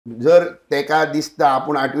जर तेका दिसता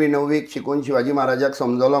आपूण 8वी 9वीक शिकून शिवाजी महाराजाक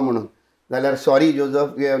समजलो म्हणून जाल्यार sorry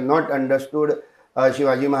Joseph, we have not understood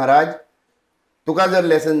Shivaji Maharaj. तुका जर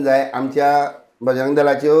लेसन जाय, आमच्या बजरंग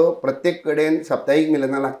दलाच्यो प्रत्येक कडेन साप्ताहीक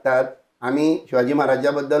मिलनां लागतात. आमी शिवाजी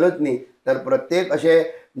महाराजा बद्दलच न्ही तर प्रत्येक असे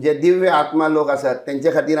जे दिव्य आत्मा लोक आसात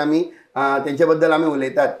तेंचे खातीर आमी तेंचे बद्दल आमी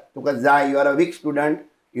उलयतात. तुका जाय, you are a week student,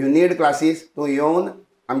 you need classes, तूं येवन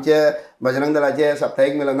आमचे बजरंग दलाचे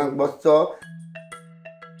साप्ताहीक मिलनाक बसचो.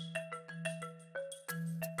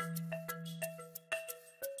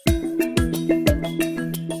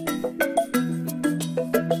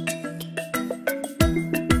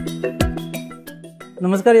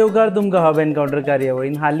 नमस्कार, येवकार तुमकां हब एनकाउंटर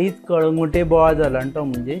कार्यावळीन. हालींच कळंगुटे बोवाळ जाला आनी तो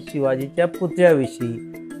म्हणजे शिवाजीच्या पुतळ्या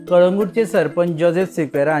विशीं. कळंगूटचे सरपंच जोझेफ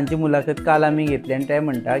सिक्वेरा हांची मुलाखत काल आमी घेतली आनी ते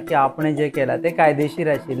म्हणटा की आपणें जें केलां तें कायदेशीर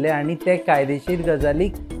आशिल्लें आनी ते कायदेशीर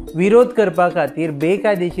गजालीक विरोध करपा खातीर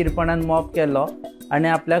बेकायदेशीरपणान मॉब केलो आनी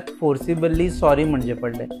आपल्याक फोर्सिबली सॉरी म्हणचें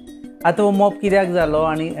पडलें. आतां हो मॉब कित्याक जालो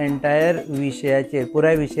आनी एंटायर विशयाचेर,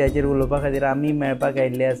 पुराय विशयाचेर उलोवपा खातीर आमी मेळपाक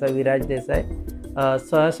आयिल्ले आसा विराज देसाय,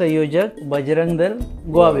 सहसंयोजक बजरंग दल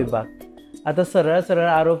गोवा विभाग. आता सरळ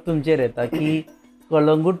आरोप तुमचेर येता की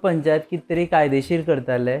कळंगूट पंचायत कितें तरी कायदेशीर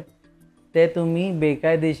करताले ते तुमी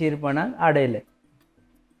बेकायदेशीरपणान आडयले.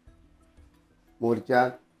 मोर्चा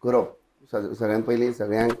करप, सगळ्यान पयलीं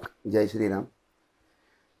सगळ्यांक जय श्रीराम.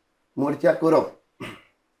 मोर्चा करप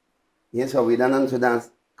हें संविधानान सुद्दां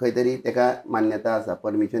खंय तरी तेका मान्यता आसा,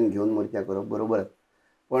 परमिशन घेवन मोर्चा करप बरोबर.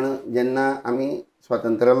 पण जेन्ना आमी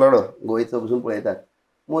स्वातंत्र्य लढो गोंयचो पसून पळयतात,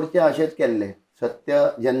 मोर्चा अशेंच केल्ले. सत्य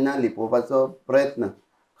जेन्ना लिपोवपाचो प्रयत्न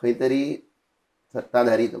खंय तरी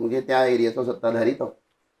सत्ताधारी, म्हणजे त्या एरियेचो सत्ताधारी तो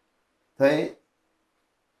थंय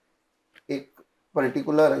एक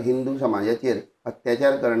पर्टिक्युलर हिंदू समाजाचेर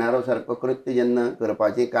अत्याचार करणारो सारको कृत्य जेन्ना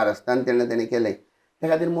करपाचें कारस्थान तेणें केलें, त्या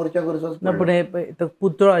खातीर मोर्चा करचोच पडलो. पूण तो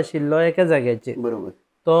पुतळो आशिल्लो एका जाग्याचेर, बरोबर,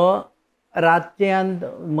 तो रातच्यान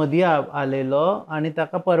मदीं आलेलो आनी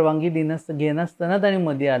ताका परवानगी घेनासतना ताणें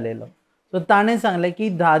मदीं आलेलो. सो ताणें सांगलें की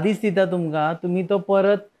 10 दीस दिता तुमकां, तुमी तो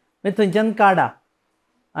परत थंयच्यान काडा,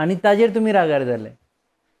 आनी ताजेर तुमी रागार जाले.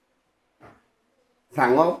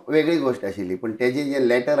 सांगप वेगळी गोष्ट आशिल्ली, पण तेजें जें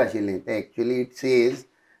लेटर आशिल्लें तें एक्चुअली इट सेज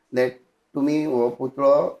दॅट तुमी हो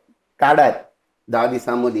पुतळो काडात, 10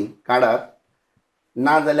 दिसां मदीं काडात,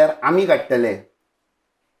 ना जाल्यार आमी काडटले.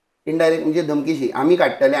 इनडायरेक्ट म्हणजे धमकीशी आमी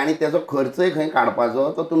काडटले आनी तेजो खर्चय खंय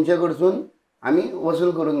काडपाचो तो तुमचे कडसून आमी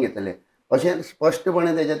वसूल करून घेतले, अशें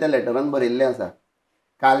स्पश्टपणे तेच्या त्या लेटरान बरयल्लें आसा.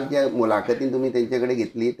 काल ज्या मुलाखतीन तुमी तेंचे कडेन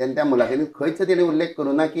घेतली तेन्ना त्या मुलाखतीन खंयच तेणी उल्लेख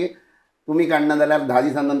करूं ना की तुमी काडना जाल्यार 10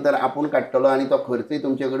 दिसां नंतर आपूण काडटलो आनी तो खर्चय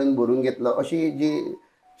तुमचे कडेन भरून घेतलो, अशी जी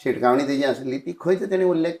शिटकावणी तेजी आसली ती खंयच तेणी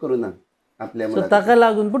उल्लेख करूं ना आपल्या मुलाखतीन. ताका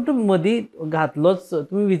लागून पूण तुमी मदीं घातलोच,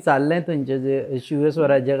 तुमी विचारलें थंयचे जे शिवे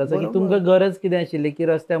स्वराज्याक आसा की तुमकां गरज कितें आशिल्ली की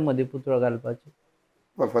रस्त्या मदीं पुतळो घालपाची.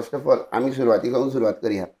 फर्स्ट ऑफ ऑल आमी सुरवात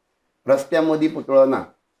करया. रस्त्या मदीं पुतळो ना.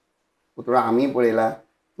 पुतळो आमी पळयला,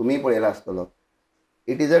 तुमी पळयला आसतलो.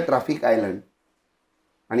 It is a traffic island.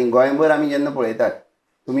 आनी गोंयभर आमी जेन्ना पळयतात,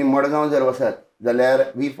 तुमी मडगांव जर वसात जाल्यार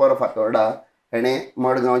वी फॉर फातोर्डा हेणें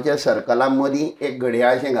मडगांवच्या सर्कला मदीं एक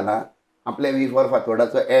घडयाळशें घाला, आपले वी फॉर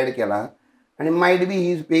फातोर्डाचो एड केला, आनी might B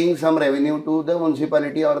he is paying some revenue to the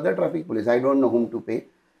municipality or the traffic police, I don't know hmm to पे,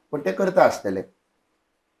 पण ते करता आसतले.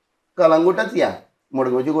 कलंगूटच या,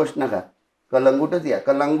 मडगांवची गोश्ट नाका, कलंगूटच या.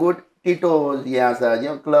 कलंगूट टिटोज जे आसा,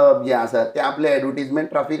 जे क्लब जे आसात ते आपले एडवर्टिजमेंट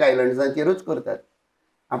ट्राफीक आयलंड्साचेरूच करतात,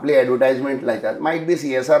 आपली एडवर्टायजमेंट लायतात. मायट बी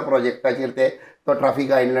CSR प्रोजेक्टाचेर ते तो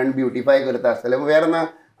ट्राफीक आयलंड ब्युटिफाय करता आसतले. वेरना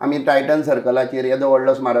आमी टायटन सर्कलाचेर येदो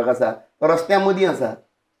व्हडलो स्मारक आसा तो रस्त्या मदीं आसा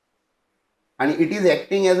आनी it is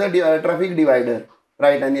acting as a traffic divider,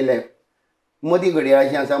 right आनी लेफ्ट. मदीं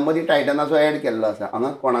घडयाळशें आसा, मदीं टायटनाचो एड केल्लो आसा.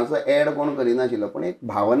 हांगा कोणाचो एड कोण करिनाशिल्लो, पण एक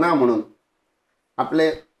भावना म्हणून आपले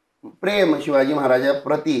प्रेम शिवाजी महाराजा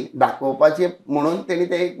प्रती दाखोवपाचें म्हणून तेणी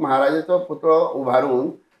ते एक महाराजाचो पुतळो उबारून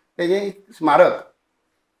तेजें स्मारक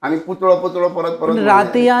आमी पुतळो परत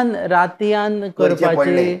रातयान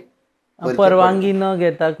करपाचे, परवानगी न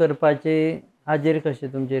घेता करपाचे, हाजेर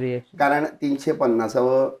कशें तुमचें रिएक्शन? कारण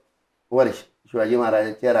 350वं वर्ष शिवाजी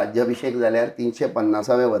महाराजाचे राज्याभिषेक जाल्यार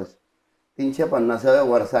 350वें वर्स. 350व्या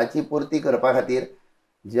वर्साची पुर्ती करपा खातीर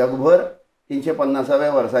जगभर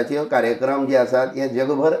 350व्या वर्साचे कार्यक्रम जे आसात हे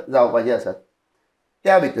जगभर जावपाचे आसात.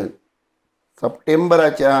 त्या भितर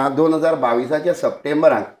सप्टेंबराच्या 2022च्या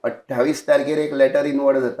सप्टेंबराक 28 तारखेर एक लेटर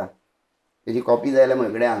इनवर्ड जाता. तेजी कॉपी जाय जाल्यार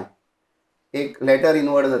म्हजे कडेन आहा. एक लेटर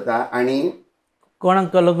इनवर्ड जाता आनी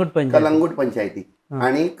कोणाक? कलंगूट पंचायतीक.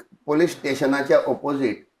 आनी पोलीस स्टेशनाच्या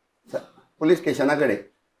ऑपोजीट पोलीस स्टेशना कडेन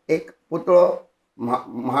एक पुतळो,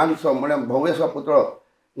 महानसो म्हणजे भव्यसो पुतळो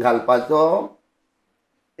घालपाचो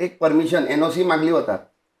एक परमिशन NOC मागली वता.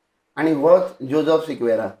 आनी होच जोझफ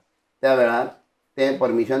सिक्वेरा त्या वेळार तें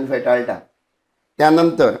परमिशन फेटाळटा. त्या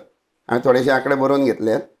नंतर हांवें थोडेशे आंकडे बरोवन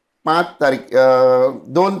घेतले.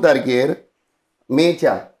 2 तारखेर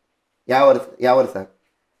मेच्या ह्या वर्साक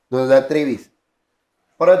 2023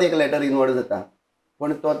 परत एक लेटर इनवर्ड जाता,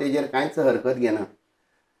 पण तो तेजेर कांयच हरकत घेना.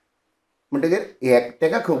 म्हणटकीर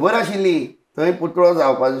ताका खबर आशिल्ली थंय पुतळो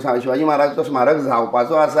जावपाचो, शिवाजी महाराजाचो स्मारक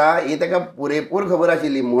जावपाचो आसा ही ताका पुरेपूर खबर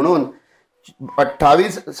आशिल्ली. म्हणून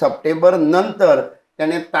 28 सप्टेंबर नंतर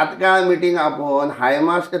ताणें तात्काळ मिटींग आपोवन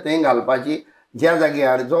हायमास्ट थंय घालपाची, ज्या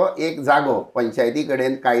जाग्यार जो एक जागो पंचायती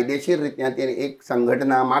कडेन कायदेशीर रित्यान एक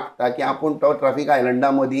संघटना मागता की आपूण तो ट्रॅफिक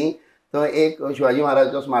आयलंडा मदीं थंय एक शिवाजी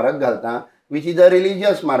महाराजाचो स्मारक घालता, वीच इज अ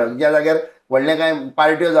रिलिजियस स्मारक, ज्या जाग्यार व्हडले कांय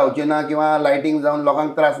पार्ट्यो जावच्यो ना किंवा लायटींग जावन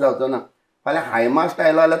लोकांक त्रास जावचो ना. फाल्यां हायमास्ट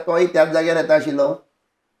आयलो जाल्यार तोय त्याच जाग्यार येता आशिल्लो,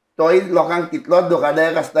 तोय लोकांक तितलोच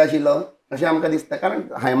धोकादायक आसता आशिल्लो अशें आमकां दिसता. कारण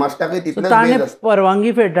हायमास्टाकय तितलेच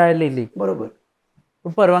परवानगी फेटाळलेली. बरोबर,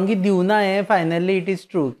 परवानगी दिवना हे फायनली इट इज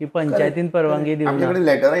ट्रू की पंचायतीन परवानगी दिवना. आमचे कडेन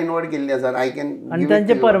लेटरां इनवर्ड केल्ली आसात. आय कॅन आनी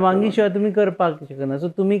तांचे परवानगी शिवाय तुमी करपाक शकना. सो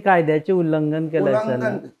तुमी कायद्याचें उल्लंघन केलें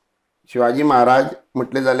आसलें. शिवाजी महाराज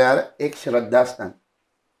म्हटलें जाल्यार एक श्रद्धास्थान.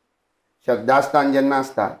 श्रद्धास्थान जेन्ना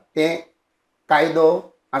आसता तें कायदो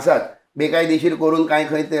आसात. बेकायदेशीर करून कांय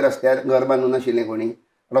खंय ते रस्त्यार घर बांदून नाशिल्लें, कोणी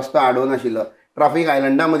रस्तो आडोवन नाशिल्लो, ट्रॅफिक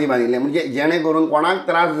आयलंडा मदीं बांदिल्लें, म्हणजे जेणे करून कोणाक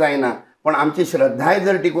त्रास जायना पण आमची श्रद्धाय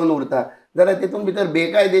जर टिकून उरता जाल्यार तितून भितर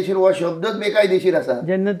बेकायदेशीर हो शब्दच बेकायदेशीर आसा.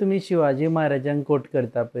 जेन्ना तुमी शिवाजी महाराजांक कोट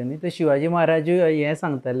करता पळय न्ही, तर शिवाजी महाराज हें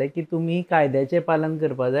सांगताले की तुमी कायद्याचें पालन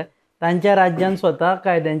करपाक जाय. तांच्या राज्यान स्वता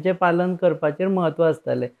कायद्यांचें पालन करपाचेर म्हत्व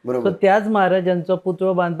आसतालें. सो त्याच महाराजांचो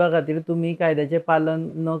पुतळो बांदपा खातीर तुमी कायद्याचें पालन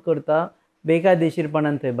न करता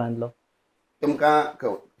बेकायदेशीरपणान थंय बांदलो.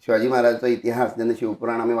 तुमकां शिवाजी महाराजाचो इतिहास जेन्ना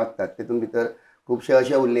शिवपुराण आमी वाचतात तितून भितर खुबशे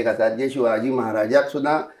अशे उल्लेख आसात जे शिवाजी महाराजाक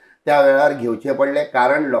सुद्दां त्या वेळार घेवचे पडले,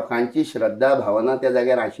 कारण लोकांची श्रद्धा भावना त्या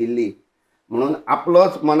जाग्यार आशिल्ली. म्हणून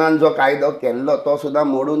आपलोच मनान जो कायदो केल्लो तो सुद्दां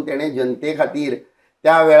मोडून तेणें जनते खातीर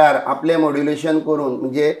त्या वेळार आपलें मॉड्युलेशन करून,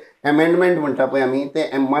 म्हणजे एमेंडमेंट म्हणटा पळय आमी,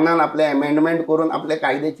 ते मनान आपले एमेंडमेंट करून आपले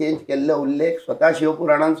कायदे चेंज केल्ले उल्लेख स्वता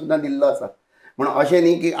शिवपुराणान सुद्दां दिल्लो आसा. म्हणून अशें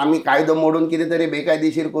न्ही की आमी कायदो मोडून कितें तरी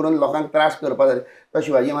बेकायदेशीर करून लोकांक त्रास करपाक जाय. तो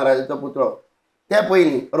शिवाजी महाराजाचो पुतळो त्या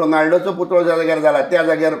पयलीं रोनाल्डोचो पुतळो ज्या जाग्यार जाला त्या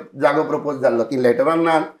जाग्यार जागो प्रपोज जाल्लो, ती लेटरान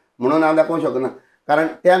ना म्हणून हांव दाखोवंक शकना, कारण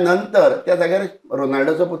त्या नंतर त्या जाग्यार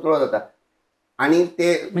रोनाल्डोचो पुतळो जाता. आनी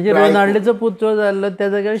ते म्हणजे रोनाल्डोचो पुतळो जाल्लो त्या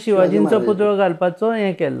जाग्यार शिवाजींचो पुतळो घालपाचो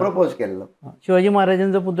हें केल्लो, प्रपोज केल्लो. शिवाजी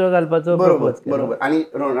महाराजांचो पुतळो घालपाचो बरोबर बरोबर. आनी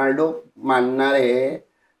रोनाल्डो मानणारे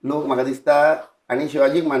लोक म्हाका दिसता आनी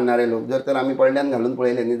शिवाजीक मानणारे लोक जर तर आमी पडल्यान घालून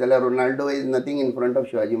पळयले न्ही जाल्यार Ronaldo is nothing in front of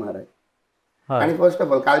Shivaji Maharaj. आनी फर्स्ट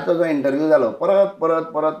ऑफ ऑल कालचो जो इंटरव्यू जालो परत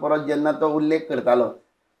परत परत परत जेन्ना तो उल्लेख करतालो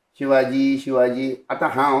शिवाजी शिवाजी, आतां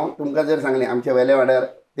हांव तुमकां जर सांगलें आमच्या वेले वाड्यार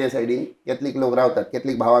ते सायडीन कॅथलीक लोक रावतात,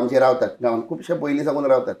 कॅथलीक भाव आमचे रावतात गांवांत, खुबशे पयलीं साकून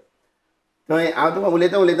रावतात थंय. हांव तुमकां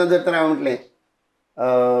उलयतां उलयतां जर तर हांवें म्हटलें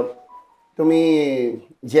तुमी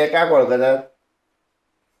जॅकाक वळखतात,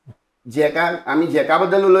 जॅकाक आमी जॅका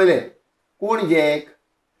बद्दल उलयले, कोण जॅक,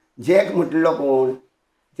 जॅक म्हटलो कोण.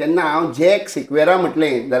 जेन्ना हांव जॅक सिक्वेरा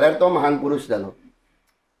म्हटलें जाल्यार तो महान पुरुश जालो.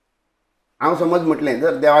 हांव समज म्हटलें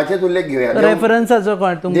जर देवाचेच उल्लेख घेवया,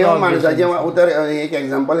 रेफरन्साचो देव माणसाचें उतर एक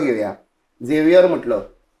एग्जाम्पल घेवया. झेवियर म्हटलो,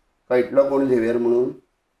 कळटलो कोण झेवियर म्हणून.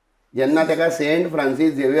 जेन्ना ताका सेंट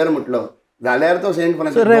फ्रांसीस झेवियर म्हटलो जाल्यार तो सेंट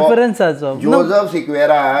फ्रांसीस. रेफरन्साचो जोझफ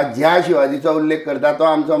सिक्वेरा ज्या शिवाजीचो उल्लेख करता तो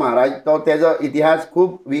आमचो महाराज, तो तेजो इतिहास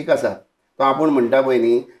खूब वीक आसा. तो आपूण म्हणटा पळय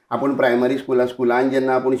न्ही, आपूण प्रायमरी स्कुलान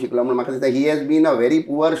जेन्ना आपूण शिकलो म्हणून म्हाका दिसता he has been a very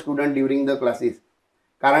poor student during the classes,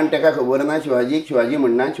 कारण ताका खबर ना शिवाजीक शिवाजी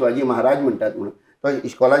म्हणना शिवाजी महाराज म्हणटात म्हणून. तो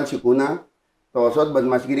इस्कॉलान शिकूना, तो असोच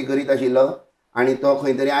बदमाशगिरी करीत आशिल्लो आनी तो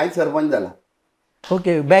खंय तरी आयज सरपंच जाला.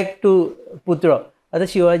 ओके, बॅक टू पुतळो. आतां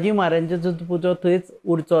शिवाजी महाराजांचो पुतळो थंयच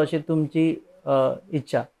उरचो अशी तुमची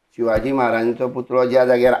इच्छा. शिवाजी महाराजांचो पुतळो ज्या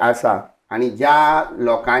जाग्यार आसा आनी ज्या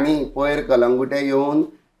लोकांनी पयर कलंगुटे येवन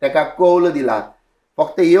ताका कौल दिला,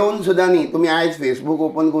 फक्त येवन सुद्दां न्ही, तुमी आयज फेसबूक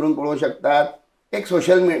ओपन करून पळोवंक शकतात, एक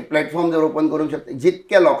सोशल प्लॅटफॉर्म जर ओपन करूंक शकता,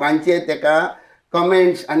 जितके लोकांचे ताका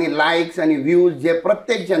कमेंट्स आनी लायक्स आनी व्ह्यूज जे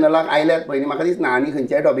प्रत्येक चॅनलाक आयल्यात पळय न्ही, म्हाका दिसना आनी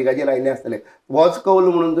खंयच्याय टॉपिकाचेर आयले आसतले. होच कौल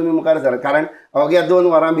म्हणून तुमी मुखार सर, कारण अवघ्या 2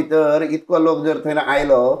 वरां भितर इतको लोक जर थंय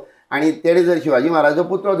आयलो आनी तेणे जर शिवाजी महाराजाचो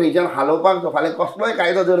पुतळो थंयच्यान हालोवपाक फाल्यां कसलोय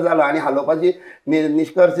कायदो जर जालो आनी हालोवपाची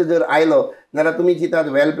निश्कर्श जर आयलो जाल्यार तुमी चिंतात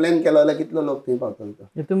वेल प्लॅन केलो जाल्यार कितलो लोक थंय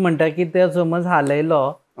पावतलो. तुमी म्हणटा की ते समज हालयलो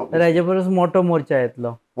जाल्यार हेजे परस मोठो मोर्चा येतलो.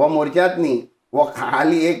 हो मोर्चात न्ही, हो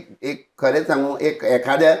खाली एक खरें सांगू, एक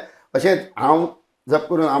एखाद्या अशेंच हांव जप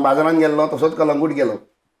करून हांव बाजारान गेल्लो, तसोच कलंगूट गेलो.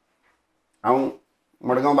 हांव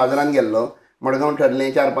मडगांव बाजारान गेल्लो, मडगांव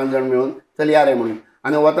ठरलें 4-5 जाण मेळून चल या रे म्हणून.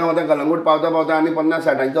 आनी वता वता कलंगूट पावता पावता आमी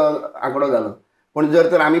 50-60 आंकडो जालो. पूण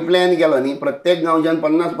जर तर आमी प्लॅन केलो न्ही, प्रत्येक गांवच्यान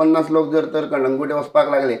 50-50 लोक जर तर कलंगूट वचपाक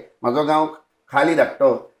लागले, म्हाजो गांव खाली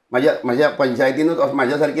धाकटो, म्हाज्या पंचायतीनूच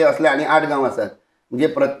म्हाज्या सारके असले आनी 8 गांव आसात. म्हणजे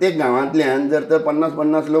प्रत्येक गांवांतल्यान जर तर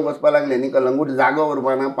 50-50 लोक वचपाक लागले न्ही, कलंगूट जागो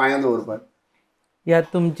उरपाना, पांयां दवरपाक. यात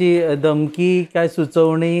तुमची धमकी काय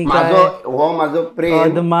सुचोवणी म्हाजो प्रेम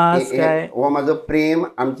अदमास काय हो म्हाजो प्रेम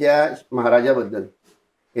आमच्या महाराजा बद्दल.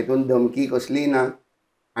 हेतून धमकी कसलीय ना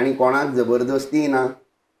आनी कोणाक जबरदस्ती ना.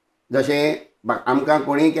 जशें आमकां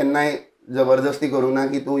कोणीय केन्नाय जबरदस्ती करूं ना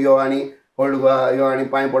की तूं यो आनी ओल्ड गोवा यो आनी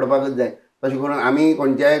पांय पडपाकच जाय. तशें करून आमी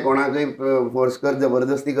खंयच्याय कोणाकय फोर्स कर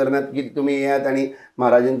जबरदस्ती करनात की तुमी येयात आनी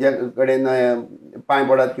महाराजांच्या कडेन पांय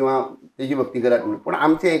पडात किंवा तेजी भक्ती करात म्हणून. पूण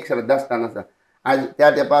आमचें एक श्रद्धास्थान आसा. आज त्या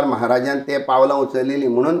तेंपार महाराजान ते पावलां उचललेलीं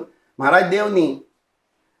म्हणून महाराज देव न्ही,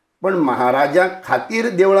 पण महाराजा खातीर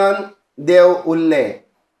देवळान देव उरले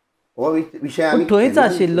हो विशय आमी थंयच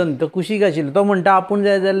आशिल्लो न्ही तो, कुशीक आशिल्लो तो. म्हणटा आपूण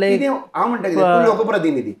जाय जाल्यार हांव म्हणटा कितें,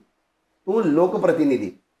 तूं लोकप्रतिनिधी,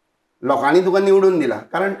 लोकांनी तुका निवडून दिला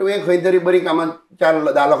कारण तुवें खंय तरी बरी कामां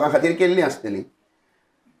 4-10 लोकां खातीर केल्लीं आसतलीं.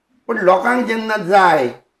 पण लोकांक जेन्ना जाय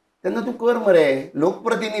तेन्ना तूं कर मरे.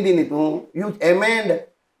 लोकप्रतिनिधी न्ही तूं.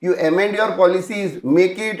 You amend your policies,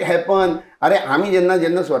 make it happen. अरे आमी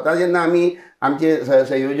जेन्ना स्वता जेन्ना आमी आमचे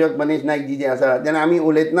संयोजक मनीष नायक जी जे आसा तेन्ना आमी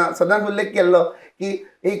उलयतना सदांच उल्लेख केल्लो की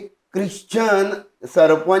एक क्रिश्चन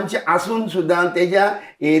सरपंच आसून सुद्दां तेज्या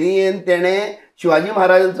एरियेन तेणें शिवाजी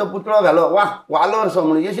महाराजांचो पुतळो घालो. वालोर सो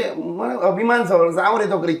म्हणून अशें अभिमान सो, जावं रे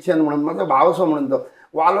तो क्रिश्चन म्हणून, म्हाजो भाव सो म्हणून तो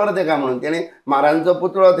वालोर तेका म्हणून तेणें महाराजांचो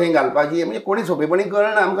पुतळो थंय घालपाची. म्हणजे कोणी सोंपेपणी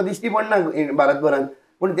कळना, आमकां दिश्टी पडना भारतभरान.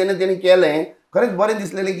 पूण तेणें केलें, खरेंच बरें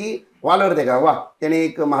दिसलेलें की वालोर तेका तेणें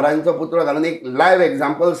एक महाराजांचो पुतळो घालून एक लायव्ह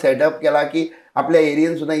एक्झाम्पल सेटअप केला की आपल्या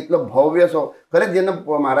एरियेन सुद्दां इतलो भव्य सो. खरेंच जेन्ना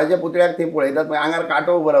महाराजा पुतळ्याक थंय पळयतात पळय आंगार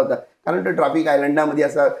कांटो उबो रावता. कारण तो ट्राफीक आयलंडा मदीं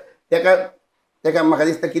आसा. तेका म्हाका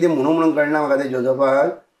दिसता कितें म्हणून कळना म्हाका ते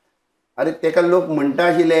जोझफाक. अरे तेका लोक म्हणटा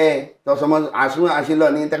आशिल्ले, तो समज आसूं आशिल्लो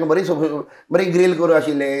न्ही, तेका बरी ग्रील करूं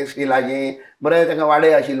आशिल्लें स्टिलाचें, बरें तेका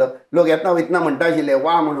वाडे आशिल्लो. लोक येतना वयतना म्हणटा आशिल्ले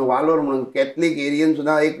म्हणून वालोर म्हणून. कॅथलीक एरियेन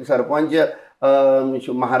सुद्दां एक सरपंच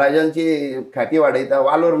महाराजांची ख्याती वाडयता,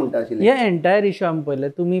 वालोर म्हणटा आशिल्ले. हे एंटायर इश्यू आमी पळयले.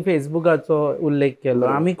 तुमी फेसबुकाचो उल्लेख केलो,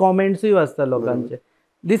 आमी कॉमेंट्सूय वाचता लोकांचे.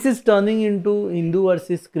 This is turning into Hindu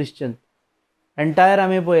versus Christian. Entire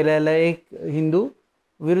आमी पळयलें एक हिंदू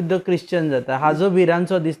विरुद्ध क्रिश्चन जाता. हाजो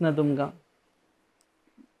भिरांचो दिसना तुमकां?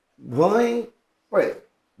 भंय पळय,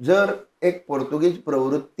 जर एक पोर्तुगीज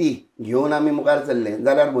प्रवृत्ती घेवन आमी मुखार चल्ले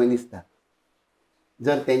जाल्यार भंय दिसता.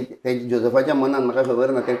 जर ते जोझफाच्या मनान म्हाका खबर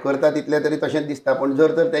ना, ते करता तितले तरी तशेंच दिसता. पण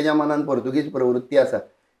जर तर तेज्या मनान पोर्तुगीज प्रवृत्ती आसा,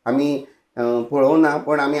 आमी पळोवना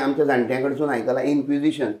पण आमी आमच्या जाणट्यां कडसून आयकलां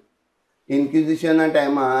इन्क्विजिशना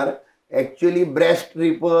टायमार actually breast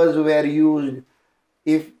reapers where used.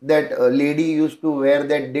 If that lady use to wear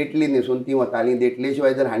that deadly न्हेसून ती वताली. डेटले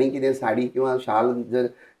शिवाय जर हांणी कितें साडी किंवा शाल जर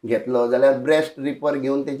घेतलो जाल्यार ब्रेस्ट रिपर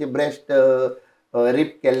घेवन तेचे ब्रेस्ट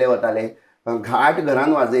रिप केल्ले वताले. घाट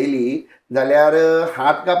घरान वाजयली जाल्यार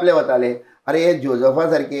हात कापले वताले. अरे हे जोझफा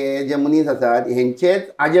सारके जे मनीस आसात हेंचेच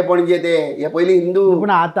आजे पणजे हे पयलीं हिंदू. पूण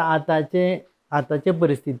आतांचे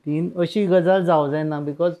परिस्थितीन अशी गजाल जावं जायना.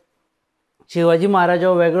 बिकॉज शिवाजी महाराज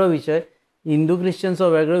हो वेगळो विशय, हिंदू क्रिश्चन्स हो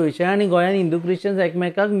वेगळो विशय, आनी गोंयान हिंदू क्रिश्चन्स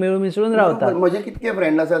एकमेकाक मेळून मिसळून रावतात. म्हजे कितके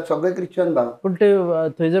फ्रेंड आसात सगळे क्रिश्चन भाव. पूण ते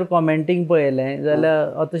थंय जर कॉमेंटींग पळयलें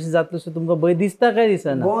जाल्यार तशें जातलें सो तुमकां भंय दिसता काय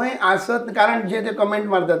दिसना? भंय आसत, कारण जे ते कमेंट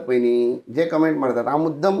मारतात पळय न्ही, जे कमेंट मारतात, हांव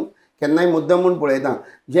मुद्दम केन्नाय मुद्दम म्हणून पळयता.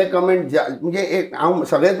 जे कमेंट म्हणजे एक हांव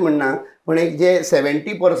सगळेच म्हणना पण एक जे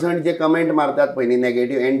 70% जे कमेंट मारतात पळय न्ही,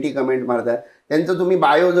 नेगेटीव एंटी कमेंट मारतात, तेंचो तुमी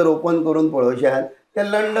बायो जर ओपन करून पळोवशात ते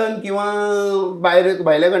लंडन किंवा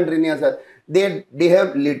भायल्या कंट्रीनी आसात. they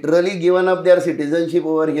have literally given up their citizenship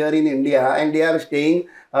over here in India and they are staying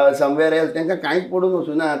somewhere else. तांकां कांयच पडून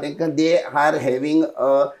वचुना. तांकां they are having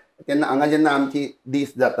तेन्ना हांगा जेन्ना आमची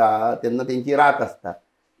दीस जाता तेन्ना तेंची रात आसता.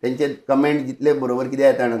 तेंचे कमेंट जितले बरोबर कितें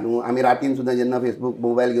येता ना तूं, आमी रातीन सुद्दां जेन्ना फेसबूक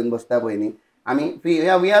मोबायल घेवन बसता पळय न्ही, आमी free,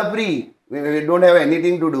 we R free, we don't have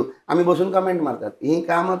anything to do. आमी बसून कमेंट मारतात. ही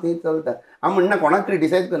कामां थंय चलता. हांव म्हणना कोणाक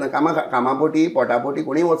क्रिटिसायज करना, कामापोटी पोटापोटी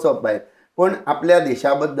कोणीय वचप भायर, पण आपल्या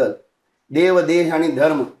देशा बद्दल, देव देश आणि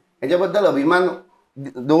धर्म हेच्या बद्दल अभिमान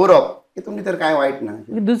दवरप हे तुमचे तर काय वायट ना.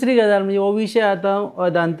 दुसरी गजाल म्हणजे हो विशय आतां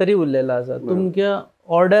अदांतरी उरलेलो आसा. तुमच्या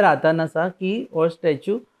ऑर्डर हातान आसा की हो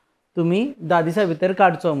स्टॅच्यू तुमी 10 दिसां भितर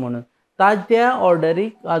काडचो म्हणून. त्या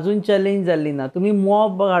ऑर्डरीक अजून चॅलेंज जाल्ली ना. तुमी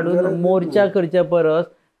मॉब हाडून मोर्चा करच्या परस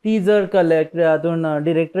ती जर कलेक्टर हातून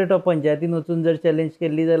डिरेक्टरेट ऑफ पंचायतीन वचून जर चॅलेंज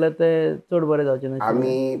केल्ली जाल्यार ते चड बरें जावचें ना.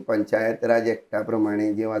 आमी पंचायत राज एक्टा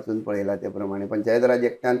प्रमाणे जे वाचून पळयला ते प्रमाणे पंचायत राज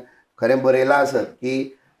एक्टान खरें बरयलां आसत की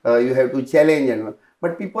you have to challenge.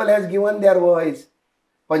 But people has given there voice.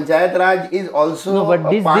 Panchayat Raj is also No, but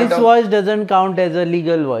this voice doesn't count as a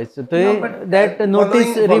legal voice. So that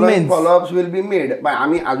notice remains. Follow-ups will be made.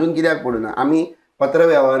 आम्ही अजून कित्याक पडूना, आम्ही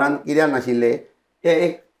पत्रव्यवहारांत कित्याक नाशिल्ले, ते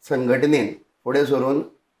एक संघटनेन फुडें सरून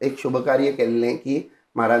एक शुभकार्य केल्लें की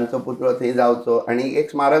म्हारांचो पुतळो थंय जावचो आनी एक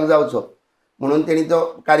स्मारक जावचो म्हणून तेणी तो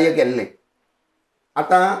कार्य केल्लें.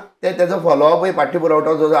 आतां तेजो फॉलोअपय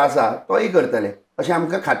पाठ्यपुरवठो जो आसा तोय करतले अशें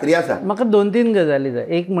आमकां खात्री आसा. म्हाका 2-3 गजाली जाय.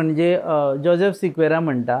 एक म्हणजे जोझेफ सिक्वेरा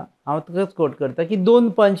म्हणटा, हांव तुकाच कोट करता की 2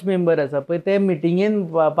 पंच मेंबर आसा पळय ते मिटिंगेन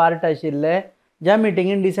पार्ट आशिल्ले, ज्या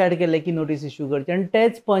मिटिंगेन डिसायड केल्लें की नोटीस इश्यू करची, आनी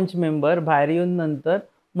तेच पंच मेंबर भायर येवन नंतर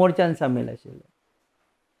मोर्चान सामील आशिल्ले.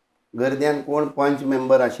 गर्द्यान कोण पंच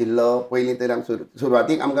मेंबर आशिल्लो पयलीं तर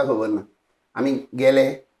सुरवातीक आमकां खबर ना. आमी गेले,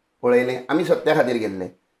 पळयलें, आमी सत्या खातीर गेल्ले.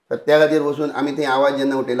 सत्या खातीर वचून आमी थंय आवाज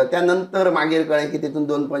जेन्ना उठयलो त्या नंतर मागीर कळ्ळें की तितून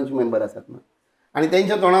 2 पंच मेंबर आसात म्हणून. आनी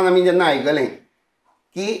तेंच्या तोंडान आमी जेन्ना आयकलें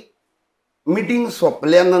की मिटींग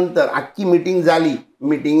सोंपल्या नंतर आख्खी मिटींग जाली,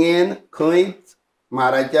 मिटिंगेन खंयच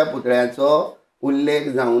म्हाराच्या पुतळ्याचो उल्लेख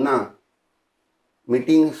जावना.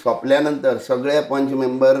 मिटींग सोंपल्या नंतर सगळे पंच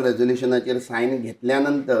मेंबर रेजोल्युशनाचेर सायन घेतल्या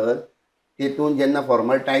नंतर तेतून जेन्ना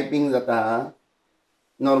फॉर्मल टायपींग जाता,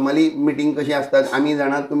 नॉर्मली मिटींग कशी आसतात आमी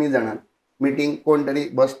जाणात तुमी जाणात, मिटींग कोण तरी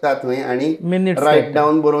बसता थंय आनी रायट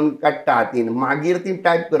डावन बरोवन काडटा हातीन, मागीर ती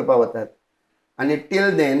टायप करपा वतात आनी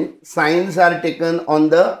till then science R taken on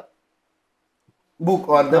the book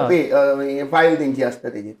or the file तेंची आसता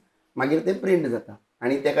तेजेर, मागीर ते प्रिंट जाता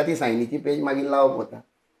आनी तेका ती सायनीची पेज मागीर लावप वता.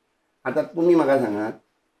 आतां तुमी म्हाका सांगात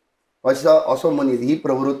असो मनीस, ही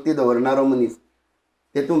प्रवृत्ती दवरणारो मनीस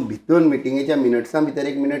तेतून भितून मिटिंगेच्या मिनट्सां भितर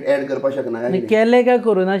 1 मिनट एड करपाक शकना काय? केले काय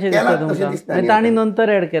करूना ताणी नंतर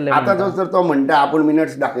एड केले. आतां जर तो म्हणटा आपूण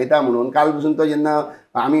मिनट्स दाखयता म्हणून, काल पसून तो जेन्ना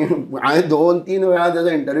हांवें 2-3 वेळा तेजो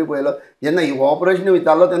इंटरव्यू पळयलो, जेन्ना हो प्रश्न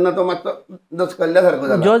विचारलो तेन्ना तो मातसो दचकल्ल्या सारको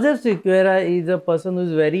जालो. Joseph Sequeira is a person who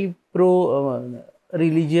is very pro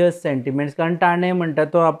religious sentiments. कारण ताणें म्हणटा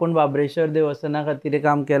तो आपूण बाबरेश्वर देवस्थाना खातीर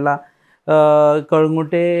काम केला,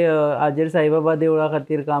 कळंगुटे आजेर साईबाबा देवळा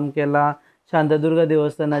खातीर काम केला, शांतादुर्गा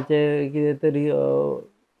देवस्थानाचे कितें तरी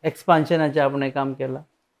एक्सपान्शनाचे आपणें काम केला.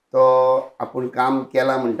 तो आपूण काम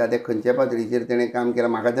केला म्हणटा ते खंयच्या पातळीचेर तेणें काम केलां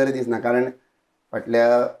म्हाका तरी दिसना. कारण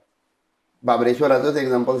फाटल्या बाबरेश्वराचोच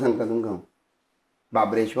एग्जाम्पल सांगता तुमकां.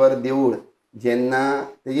 बाबरेश्वर देवूळ जेन्ना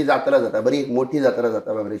तेजी जात्रा जाता, बरी एक मोठी जात्रा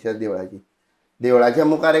जाता बाबरेश्वर देवळाची, देवळाच्या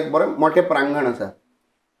मुखार एक बरें मोठें प्रांगण आसा.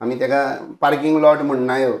 आमी तेका पार्किंग लॉट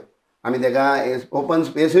म्हणनायो, आमी तेका ओपन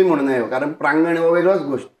स्पेसूय म्हणनायो, कारण प्रांगण हो वेगळोच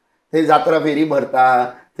गोश्ट. थंय जात्रा फेरी भरता,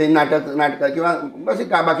 थंय नाटकां किंवा अशे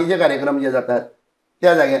बाकीचे कार्यक्रम जे जातात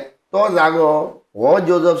त्या जाग्यार तो जागो हो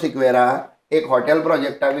जोझेफ सिक्वेरा एक हॉटेल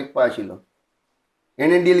प्रोजेक्टाक विकपा आशिल्लो.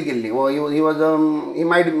 हेणें डील केल्ली. He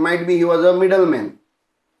was a middle man.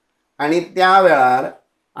 आनी त्या वेळार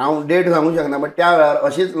हांव डेट सांगूंक शकना, बट त्या वेळार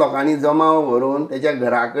अशीच लोकांनी जमाव व्हरून तेच्या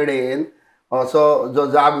घरा कडेन असो जो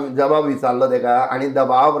जबाब विचारलो तेका आनी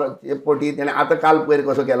दबाव पोटी तेणें आतां काल पयर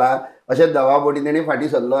कसो केला अशें दबाव पोटी तेणें फाटीं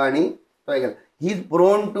सरलो आनी तो केला. He is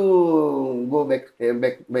prone to go back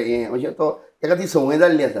हें अशें तो तेका ती संवय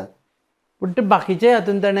जाल्ली आसा. पूण ते बाकीचे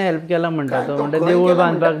हातून ताणें हेल्प केला म्हणटा तो, म्हणटा देवूळ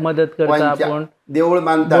बांदपाक मदत करता आपूण, देवूळ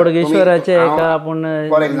बांदता बोडगेश्वराचे हेका आपूण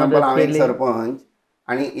फॉर एग्जाम्पल हांव एक सरपंच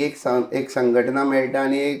आनी एक संघटना मेळटा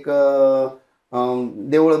आनी एक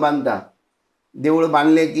देवूळ बांदता. देवूळ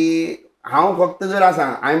बांदलें की हांव फक्त जर आसा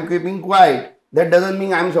I am keeping quiet, that doesn't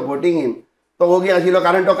mean I am supporting हिम. तो ओगी आशिल्लो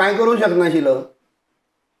कारण तो कांय करूंक शकनाशिल्लो,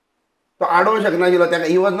 तो आडोवंक शकनाशिल्लो. ताका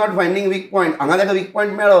he was not finding weak point. हांगा ताका वीक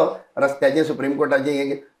पॉयंट मेळ्ळो रस्त्याचें सुप्रीम कोर्टाचें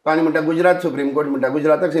हें. तो आनी म्हणटा गुजरात सुप्रीम कोर्ट म्हणटा,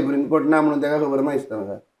 गुजराताक सुप्रीम कोर्ट ना म्हणून ताका खबर ना दिसता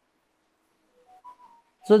म्हाका.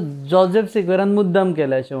 सो जोझेफ सिक्वेरान मुद्दाम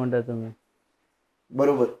केलें अशें म्हणटा तुमी?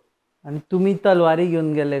 बरोबर. आनी तुमी तलवारी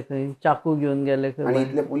घेवन गेले खंय, चाकू घेवन गेले खंय? आनी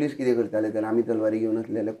इतले पुलीस कितें करताले तर आमी तलवारी घेवन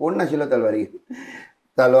आसलेले? कोण नाशिल्लो तलवारी घेवन.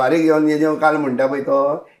 तलवारी घेवन जें काल म्हणटा पळय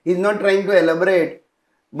तो is not trying to elaborate.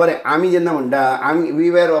 बरें, आमी जेन्ना म्हणटा आमी वी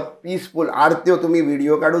वेर पिसफूल. आरत्यो तुमी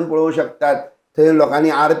व्हिडिओ काडून पळोवंक शकतात. थंय लोकांनी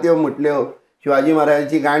आरत्यो म्हटल्यो, शिवाजी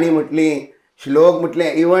महाराजाची गाणी म्हटली, श्लोक म्हटले,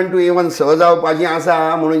 इवन स जावपाची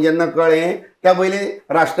आसा म्हणून जेन्ना कळ्ळें त्या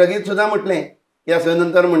पयलीं राष्ट्रगीत सुद्दां म्हटलें. त्या स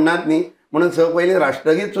नंतर म्हणनात न्ही म्हणून स पयलीं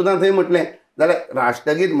राष्ट्रगीत सुद्दां थंय म्हटलें. जाल्यार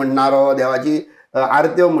राष्ट्रगीत म्हणणारो, देवाची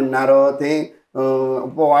आरत्यो म्हणणारो, थंय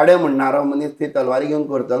पोवाडे म्हणणारो मनीस थंय तलवारी घेवन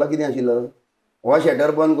करतलो कितें आशिल्लो? हो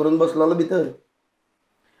शटर बंद करून बसलेलो भितर.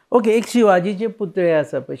 ओके, एक शिवाजीचे पुतळे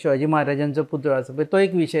आसा पळय, शिवाजी महाराजांचो पुतळो आसा पळय, तो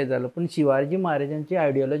एक विशय जालो. पूण शिवाजी महाराजांची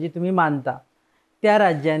आयडियोलॉजी तुमी मानता, त्या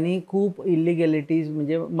राज्यांनी खूब इल्लिगॅलिटीज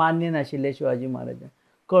म्हणजे मान्य नाशिल्ले शिवाजी महाराजांक.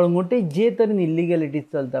 कळंगुटे जे तरेन इल्लिगॅलिटीज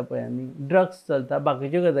चलता पळय आनी ड्रग्स चलता,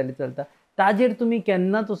 बाकीच्यो गजाली चलता, ताजेर तुम्ही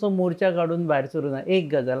केन्नाच असो मोर्चा काढून भायर सरूं ना. एक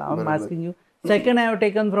गजाल हांव asking you. Second I have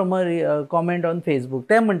taken from a comment on Facebook.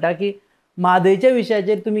 ते म्हणटा की म्हादयच्या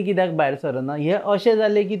विशयाचेर तुमी कित्याक भायर सरना. हे अशें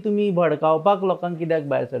जालें की तुमी भडकावपाक लोकांक कित्याक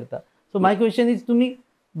भायर सरता. सो माय क्वेश्चन इज तुमी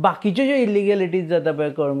बाकीच्यो ज्यो इलिगॅलिटीज जाता पळय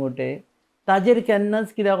कळंगुटे ताजेर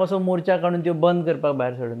केन्नाच कित्याक असो मोर्चा काडून त्यो बंद करपाक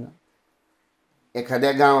भायर सरना.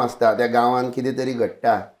 एखाद्या गांव आसता त्या गांवान कितें तरी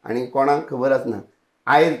घडटा आनी कोणाक खबर आसना.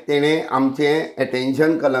 आयज तेणें आमचें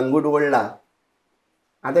एटेन्शन कलंगूट ओडला.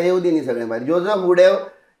 आतां येवं दी न्ही सगळें भायर. जोझफ उडेव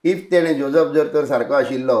इफ तेणें जोझफ जर तर सारको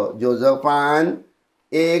आशिल्लो जोझफान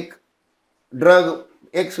एक ड्रग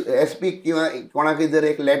एक SP किंवा कोणाकय जर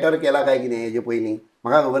एक लेटर केला काय कितें हेजे पयलीं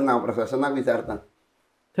म्हाका खबर ना. हांव प्रशासनाक विचारता.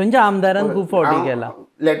 थंयच्या आमदारान खूब फावटी केला.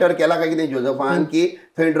 लेटर केला काय कितें जोझफान की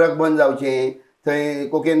थंय ड्रग बंद जावचें, थंय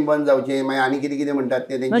कोकेन बंद जावचें, मागीर आनी कितें कितें म्हणटात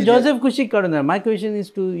ते तेंचे. जोझफ कुशीक काडून माय question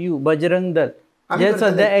is to you. Bajrang Dal जे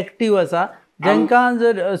सद्या एक्टीव आसा जांकां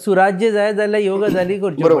जर सुराज्य जाय जाल्यार ह्यो गजाली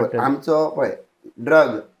करच्यो बरोबर. आमचो पळय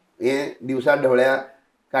ड्रग हे दिवसा ढवळ्या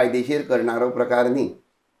कायदेशीर करणारो प्रकार न्ही.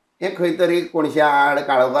 हे खंय तरी कोणशा आड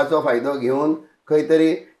काळोखाचो फायदो घेवन खंय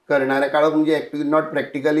तरी करणारे काळोख म्हणजे active not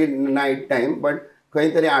practically night time but खंय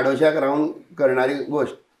तरी आडोशाक रावन करणारी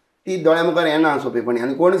गोश्ट ती दोळ्या मुखार येना सोंपेपणी.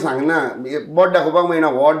 आनी कोण सांगना बोट दाखोवपाक मेळना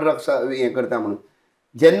हो ड्रग्स हें करता म्हणून.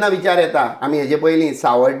 जेन्ना विचार येता आमी हेजे पयलीं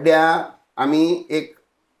सावड्ड्या आमी एक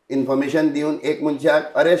इन्फॉर्मेशन दिवन एक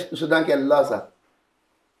मनशाक अरेस्ट सुद्दां केल्लो आसा.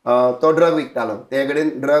 तो ड्रग विकतालो. ते कडेन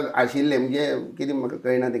ड्रग आशिल्ले म्हणजे कितें म्हाका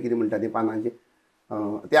कळना ते कितें म्हणटा ते पानांचे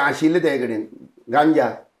ते आशिल्ले ते कडेन गांजा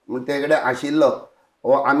म्हण ते कडेन आशिल्लो.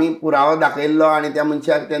 हो आमी पुरावो दाखयल्लो आनी त्या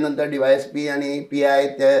मनशाक ते नंतर DYSP आनी PI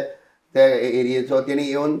ते एरियेचो तेणी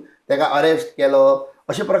येवन ताका अरेस्ट केलो.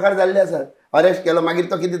 अशे प्रकार जाल्ले आसात. अरेस्ट केलो मागीर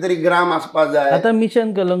तो कितें तरी ग्राम आसपाक जाय. आतां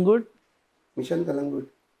मिशन कलंगूट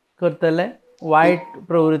करतले वायट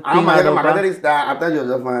प्रवृत्ती. म्हाका तरी दिसता आतां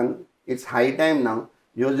जोझफान it's high time now.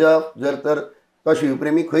 Joseph जर तर तो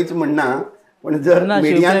शिवप्रेमी खंयच म्हणना पण जर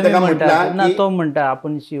मिडियान ताका म्हटला तो म्हणटा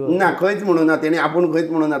आपूण शिव ना खंयच म्हणूं ना. तेणी आपूण खंयच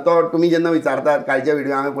म्हणूं ना. तो तुमी जेन्ना विचारतात कालच्या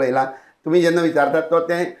व्हिडिओ हांवें पळयला तुमी जेन्ना विचारतात तो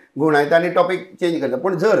तें घुवणायता आनी टॉपीक चेंज करता.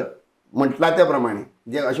 पूण जर म्हटला त्या प्रमाणे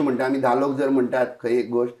जे अशें म्हणटा आमी 10 लोक जर म्हणटात खंय एक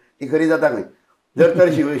गोश्ट ती खरी जाता खंय. जर तर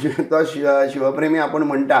तो शिवप्रेमी आपूण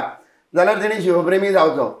म्हणटा जाल्यार तेणी शिवप्रेमी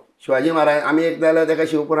जावचो. शिवाजी महाराज आमी एक जाल्यार ताका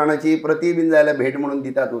शिवपुराणाची प्रती बीन जाल्यार भेट म्हणून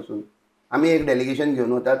दितात वचून. आमी एक डेलिगेशन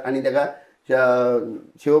घेवन वतात आनी ताका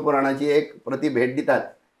शिवपुराणाची एक प्रती भेट दितात.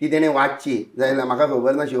 ती तेणें वाचची जाल्यार म्हाका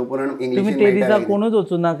खबर ना शिवपुराण इंग्लिशीन ते दिसा कोणूच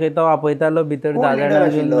वचूं ना खंय तो आपयतालो भितर 10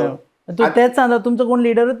 जाणां. तूं तेच सांगता तुमचो कोण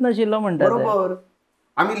लिडरच नाशिल्लो म्हणटा. बरोबर.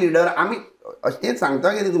 आमी लिडर आमी तेच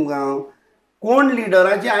सांगता कितें तुमकां कोण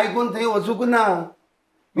लिडराचें आयकून थंय वचूंक ना.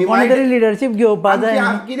 कोणी तरी लिडरशीप घेवपाक जाय.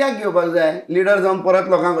 कित्याक घेवपाक जाय. लिडर जावन परत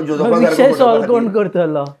लोकांक विशय सॉल्व कोण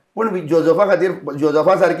करतलो. पूण जोझफा खातीर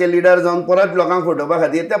जोझफा सारके लिडर जावन परत लोकांक फटोवपा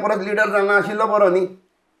खातीर ते परत लिडर जावना आशिल्लो बरो न्ही.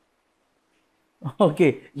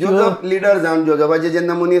 ओके. जोझफ लिडर जावन जोझफाचे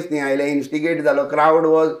जेन्ना मनीस न्ही आयले इन्स्टिगेट जालो crowd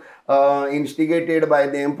was instigated bye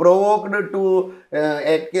them provoked to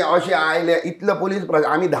अशें आयले इतलो पुलीस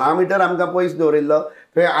आमी 10 मिटर आमकां पयस दवरिल्लो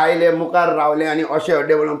थंय आयले मुखार रावले आनी अशें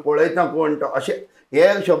अड्डे म्हणून पळयता कोण तो अशें हे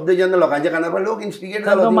शब्द जेन्ना लोकांच्या कानार पडले लोक इन्स्टिगेट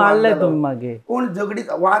जालो. मारले तुमी मागीर कोण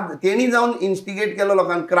झगडीत वाद तेणी जावन इन्स्टिगेट केलो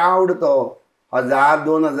लोकांक. क्रावड तो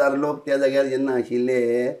 1000-2000 लोक त्या जाग्यार जेन्ना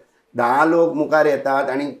आशिल्ले 10 लोक मुखार येतात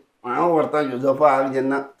आनी हांव व्हरता जोझफाक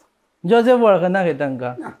जेन्ना जोझफ वळखना खंय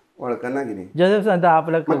तांकां वळखना कितें. जोझफ सांगता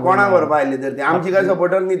आपल्याक कोणाक व्हरपा आयले तर ते आमचे काय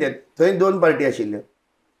सपोर्टर न्ही ते. थंय 2 पार्टी आशिल्ल्यो.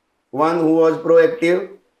 वन हू वॉज प्रोएक्टीव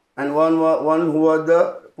आनी one who was the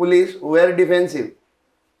police हू वर डिफेन्सीव.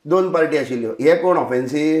 2 पार्टी आशिल्ल्यो. हे कोण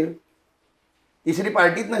ऑफेन्सीव. तिसरी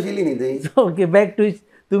पार्टीच नाशिल्ली न्ही थंय. ओके बॅक टू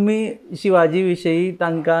तुमी शिवाजी विशयी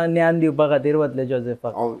तांकां ज्ञान दिवपा खातीर वतले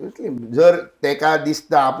जोझफाक. ऑब्वियसली जर तेका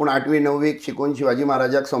दिसता आपूण 8वी 9वीक शिकून शिवाजी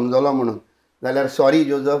महाराजाक समजलो म्हणून जाल्यार sorry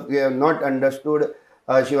Joseph you have not understood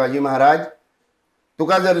Shivaji Maharaj.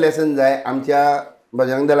 तुका जर लेसन जाय आमच्या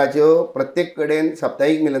बजरंग दलाच्यो प्रत्येक कडेन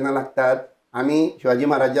साप्ताहीक मिलनां लागतात. आमी शिवाजी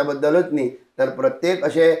महाराजा बद्दलच न्ही तर प्रत्येक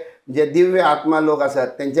अशे जे दिव्य आत्मा लोक आसात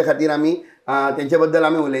तेंचे खातीर आमी तेंचे बद्दल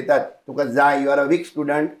आमी उलयतात. तुका जाय you are a week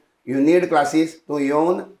student you need classes. तूं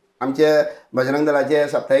येवन आमचे बजरंग दलाचे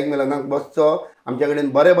साप्ताहीक मिलनाक बसचो. आमचे कडेन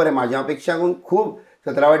बरे बरे म्हाज्या पेक्षा खूब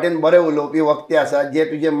 17 वाटेन बरे उलोवपी वक्ते आसात जे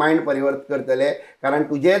तुजें मायंड परिवर्त करतले. कारण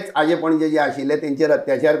तुजेच आजे पणजे जे आशिल्ले तेंचेर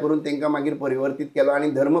अत्याचार करून तेंकां मागीर परिवर्तीत केलो आनी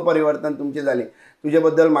धर्म परिवर्तन तुमचें जालें. तुजे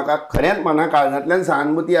बद्दल म्हाका खरेंच मना काळजांतल्यान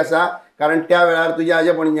सहानुभुती आसा. कारण त्या वेळार तुज्या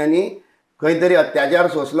आजे पणज्यांनी खंय तरी अत्याचार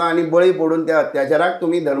सोंसलो आनी बळी पडून त्या अत्याचाराक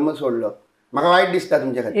तुमी धर्म सोडलो. म्हाका वायट दिसता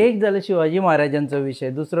तुमच्या खातीर. एक जाल्यार शिवाजी महाराजांचो विशय,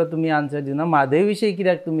 दुसरो तुमी आन्सर दिना म्हादय विशय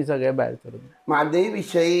कित्याक तुमी सगळे भायर सरून? म्हादय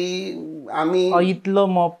विशयी आमी इतलो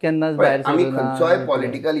मॉब केन्नाच भायर आमी सरून खंयचोय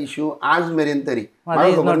पॉलिटिकल इश्यू आज मेरेन तरी Mhadei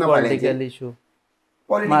is not political issue.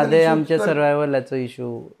 Mhadei आमच्या सर्वायवलाचो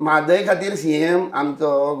इशू. म्हादय खातीर सीएम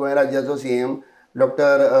आमचो गोंय राज्याचो सीएम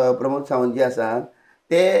डॉक्टर प्रमोद सावंत जे आसात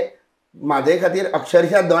ते म्हादय खातीर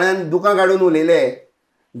अक्षरशः दोळ्यान दुकां काडून उलयले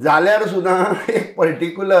जाल्यार सुद्दां एक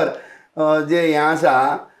पर्टिक्युलर जे हें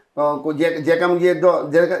आसा जेका म्हणजे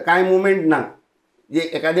जेका कांय मुवमेंट ना, जे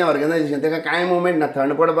एखादें ऑर्गनायजेशन ताका कांय मुवमेंट ना,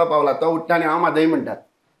 थंड पडपा पावला तो उठ्ठा आनी हांव म्हादय म्हणटात.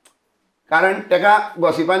 कारण ताका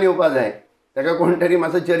गॉसिपान येवपा जाय, ताका कोण तरी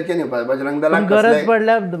मातसो चर्चेन येवपा. बजरंग दलाक गरज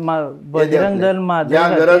पडल्यार बजरंग दल म्हादय ज्या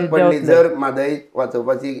गरज पडली, जर म्हादय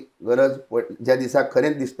वाचोवपाची गरज ज्या दिसाक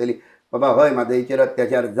खरेंच दिसतली बाबा हय म्हादयचेर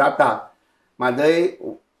अत्याचार जाता,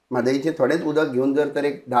 म्हादयचें थोडेंच उदक घेवन जर तर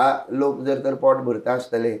एक 10 लोक जर तर पोट भरता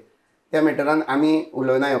आसतले त्या मॅटरान आमी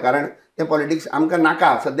उलोवनायो. कारण तें पॉलिटिक्स आमकां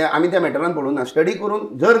नाका सद्या. आमी त्या मॅटरान पडूं ना. स्टडी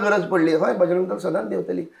करून जर गरज पडली हय बजरंग दल सदांच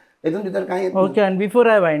देंवतली, हेतून भितर कांय. Okay. End before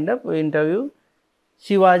I wind up interview,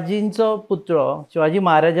 शिवाजींचो पुतळो, शिवाजी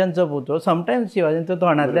महाराजांचो पुतळो, समटायम्स शिवाजींचो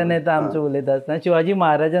तोंडांतल्यान येता आमचें उलयता आसतना, शिवाजी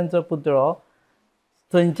महाराजांचो पुतळो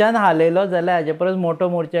थंयच्यान हालयलो जाल्यार हाजे परस मोठो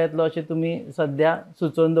मोर्चा येतलो अशें तुमी सद्या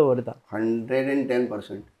सुचोवन दवरता?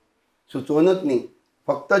 110% सुचोवनूच न्ही,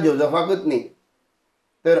 फक्त जोजफाकूच न्ही,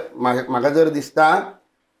 तर म्हाका जर दिसता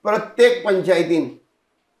प्रत्येक पंचायतीन,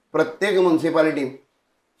 प्रत्येक म्युनिसिपालिटीन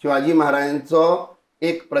शिवाजी महाराजांचो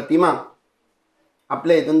एक प्रतिमा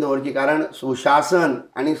आपल्या हितून दवरची. कारण सुशासन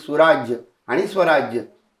आनी सुराज्य आनी स्वराज्य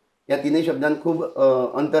ह्या तिनूय शब्दांत खूब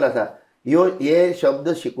अंतर आसा. हे शब्द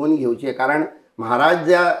शिकून घेवचे. कारण महाराज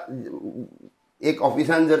ज्या एक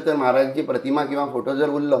ऑफिसान जर तर महाराजाची प्रतिमा किंवा फोटो जर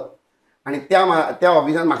उरलो आनी त्या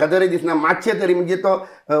ऑफिसान म्हाका तरी दिसना मातशें तरी म्हणजे तो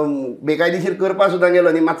बेकायदेशीर करपा सुद्दां गेलो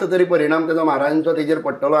न्ही, मातसो तरी परिणाम ताचो महाराजांचो तेजेर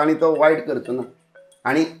पडटलो आनी तो वायट करचो ना.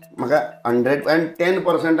 आनी म्हाका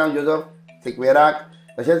 110% हांव जोजफ सिक्वेराक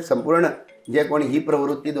तशेंच संपूर्ण जे कोण ही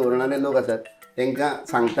प्रवृत्ती दवरणारे लोक आसात तांकां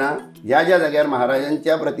सांगता, ज्या ज्या जाग्यार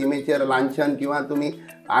महाराजांच्या प्रतिमेचेर लांछन किंवा तुमी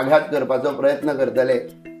आघात करपाचो प्रयत्न करतले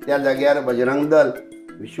त्या जाग्यार बजरंग दल,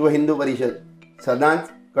 विश्व हिंदू परिशद सदांच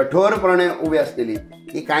कठोरपणे उबी आसतली.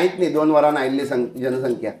 ही कांयच न्ही 2 वरांन आयिल्ली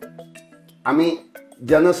जनसंख्या. आमी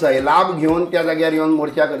जनसैलाब घेवन त्या जाग्यार येवन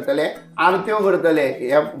मोर्चा करतले, आरत्यो करतले.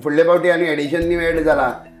 ह्या फुडले फावटी आनी एडिशन न्यू एड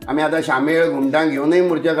जाला, आमी आतां शामेळ घुमटां घेवनूय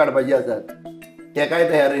मोर्चा काडपाची आसात. तेकाय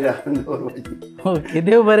तयारी दवरपाची. ओके,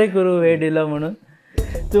 देव बरें करूं वेळ दिलो म्हणून.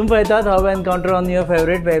 तुम्ही पळयतात हाव encounter on your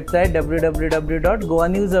favourite website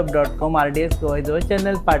www.goaNewsUp.com. RDXGOA is our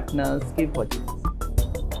channel partners. Keep watching.